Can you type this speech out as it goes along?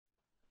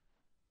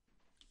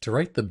To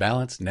write the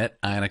balanced net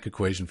ionic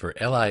equation for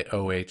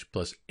LiOH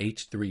plus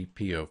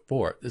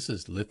H3PO4, this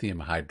is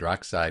lithium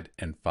hydroxide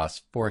and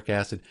phosphoric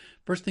acid.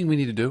 First thing we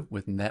need to do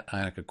with net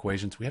ionic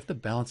equations, we have to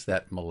balance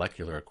that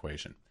molecular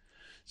equation.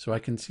 So I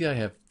can see I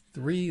have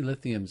 3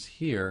 lithiums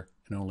here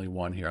and only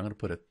 1 here. I'm going to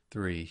put a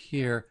 3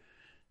 here,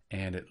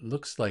 and it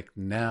looks like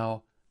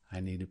now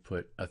I need to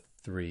put a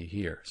 3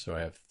 here. So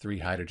I have 3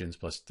 hydrogens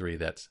plus 3,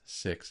 that's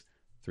 6.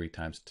 3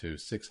 times 2,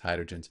 6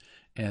 hydrogens,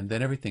 and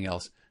then everything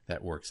else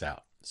that works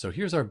out. So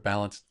here's our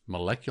balanced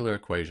molecular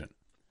equation.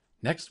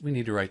 Next, we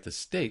need to write the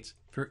states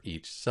for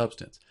each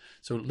substance.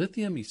 So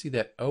lithium, you see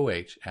that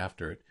OH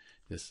after it,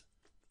 this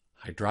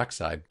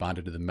hydroxide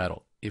bonded to the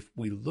metal. If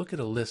we look at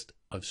a list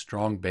of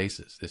strong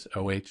bases, this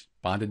OH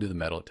bonded to the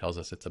metal, it tells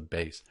us it's a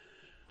base.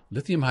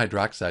 Lithium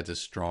hydroxide is a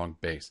strong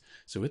base,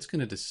 so it's going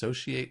to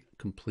dissociate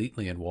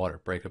completely in water,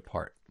 break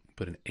apart,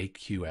 put an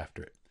AQ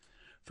after it.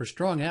 For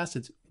strong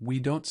acids, we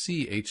don't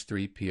see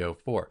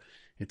H3PO4.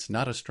 It's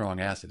not a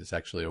strong acid, it's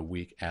actually a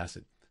weak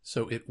acid.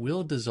 So it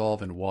will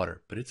dissolve in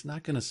water, but it's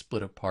not going to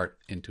split apart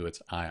into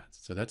its ions.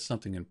 So that's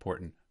something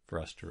important for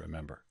us to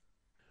remember.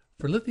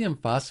 For lithium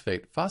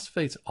phosphate,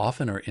 phosphates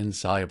often are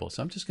insoluble.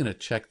 So I'm just going to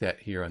check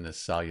that here on this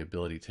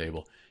solubility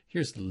table.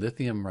 Here's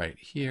lithium right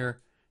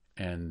here,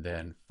 and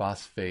then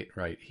phosphate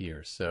right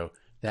here. So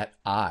that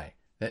I,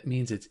 that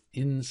means it's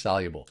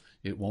insoluble.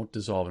 It won't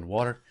dissolve in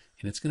water,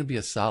 and it's going to be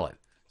a solid.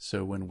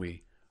 So when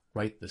we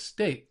write the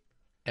state,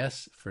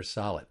 S for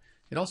solid.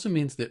 It also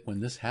means that when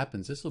this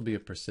happens, this will be a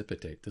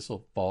precipitate. This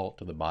will fall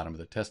to the bottom of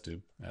the test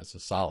tube as a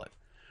solid.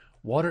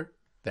 Water,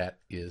 that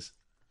is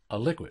a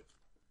liquid.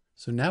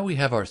 So now we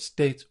have our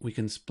states, we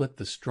can split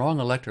the strong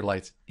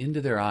electrolytes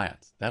into their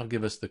ions. That'll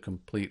give us the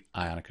complete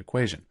ionic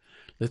equation.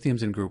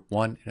 Lithium's in group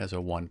 1, it has a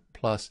 1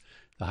 plus.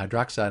 The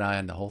hydroxide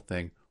ion, the whole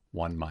thing,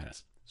 1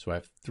 minus. So I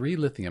have 3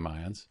 lithium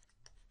ions.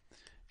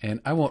 And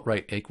I won't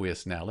write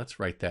aqueous now, let's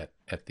write that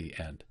at the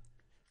end.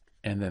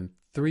 And then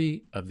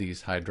 3 of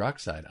these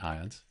hydroxide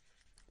ions.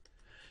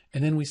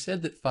 And then we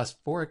said that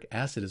phosphoric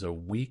acid is a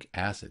weak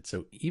acid.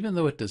 So even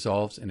though it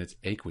dissolves and it's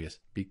aqueous,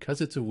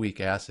 because it's a weak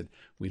acid,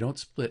 we don't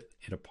split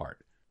it apart.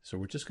 So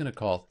we're just going to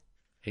call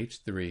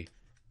H3PO4.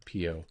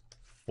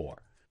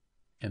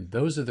 And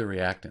those are the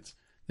reactants.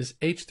 This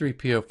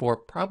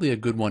H3PO4, probably a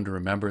good one to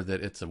remember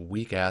that it's a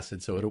weak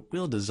acid, so it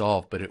will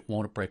dissolve, but it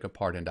won't break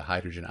apart into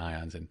hydrogen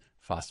ions and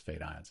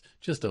phosphate ions,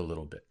 just a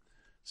little bit.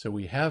 So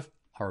we have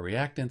our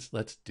reactants.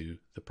 Let's do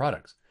the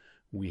products.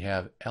 We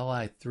have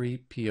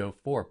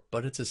Li3PO4,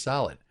 but it's a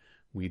solid.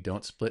 We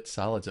don't split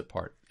solids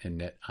apart in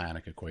net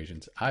ionic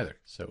equations either.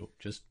 So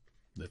just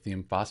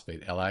lithium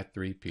phosphate,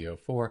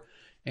 Li3PO4,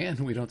 and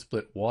we don't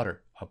split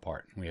water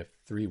apart. We have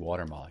 3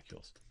 water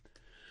molecules.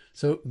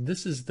 So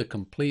this is the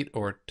complete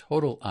or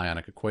total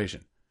ionic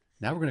equation.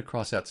 Now we're going to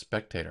cross out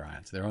spectator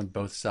ions. They're on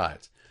both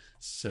sides.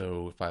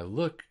 So if I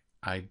look,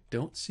 I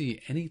don't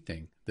see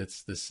anything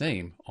that's the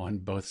same on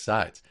both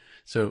sides.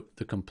 So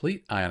the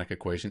complete ionic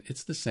equation,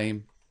 it's the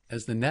same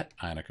as the net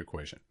ionic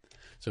equation.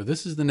 So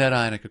this is the net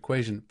ionic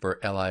equation for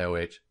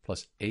LiOH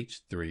plus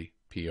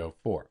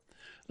H3PO4.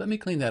 Let me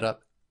clean that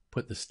up,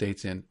 put the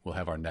states in, we'll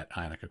have our net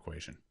ionic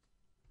equation.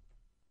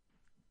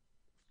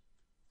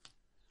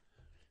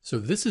 So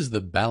this is the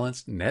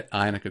balanced net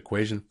ionic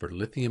equation for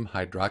lithium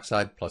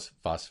hydroxide plus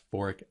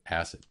phosphoric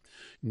acid.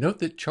 Note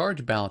that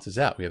charge balances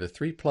out. We have a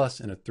 3 plus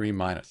and a 3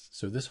 minus.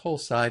 So this whole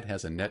side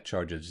has a net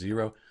charge of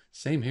 0.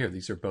 Same here,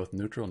 these are both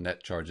neutral,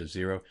 net charge of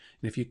 0.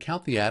 And if you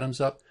count the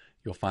atoms up,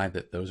 you'll find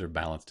that those are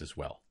balanced as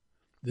well.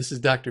 This is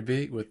Dr.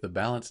 B with the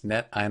balanced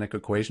net ionic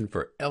equation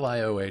for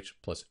LiOH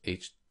plus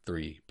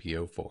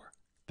H3PO4.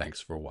 Thanks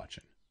for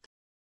watching.